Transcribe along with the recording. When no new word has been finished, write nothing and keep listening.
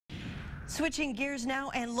Switching gears now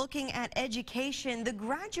and looking at education, the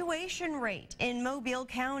graduation rate in Mobile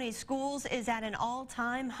County schools is at an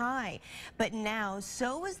all-time high. But now,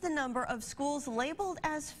 so is the number of schools labeled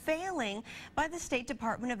as failing by the State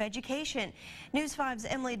Department of Education. News 5's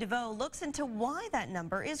Emily DeVoe looks into why that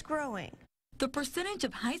number is growing. The percentage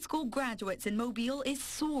of high school graduates in Mobile is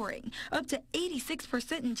soaring, up to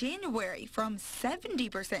 86% in January from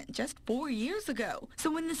 70% just 4 years ago.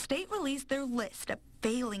 So when the state released their list of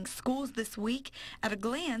failing schools this week, at a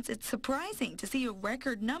glance, it's surprising to see a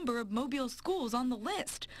record number of Mobile schools on the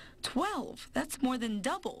list. 12. That's more than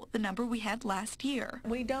double the number we had last year.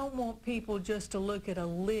 We don't want people just to look at a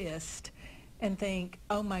list and think,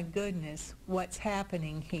 oh my goodness, what's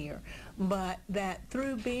happening here? But that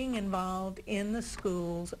through being involved in the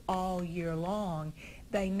schools all year long,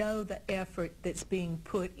 they know the effort that's being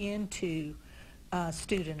put into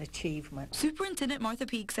student achievement. Superintendent Martha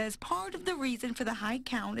Peak says part of the reason for the high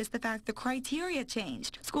count is the fact the criteria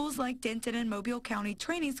changed. Schools like Denton and Mobile County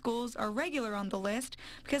training schools are regular on the list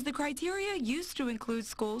because the criteria used to include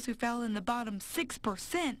schools who fell in the bottom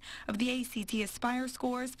 6% of the ACT Aspire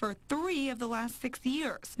scores for 3 of the last 6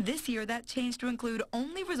 years. This year, that changed to include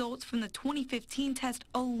only results from the 2015 test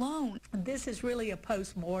alone. This is really a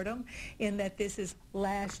post-mortem in that this is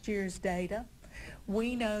last year's data.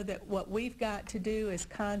 We know that what we've got to do is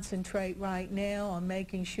concentrate right now on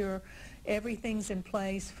making sure everything's in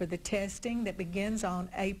place for the testing that begins on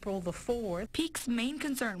April the 4th. Peak's main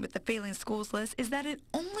concern with the failing schools list is that it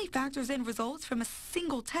only factors in results from a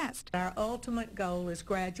single test. Our ultimate goal is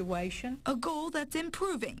graduation. A goal that's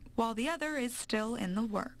improving, while the other is still in the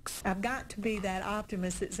works. I've got to be that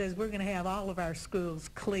optimist that says we're going to have all of our schools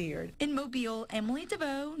cleared. In Mobile, Emily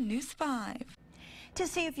DeVoe, News 5. To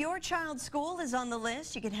see if your child's school is on the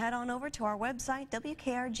list, you can head on over to our website,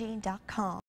 WKRG.com.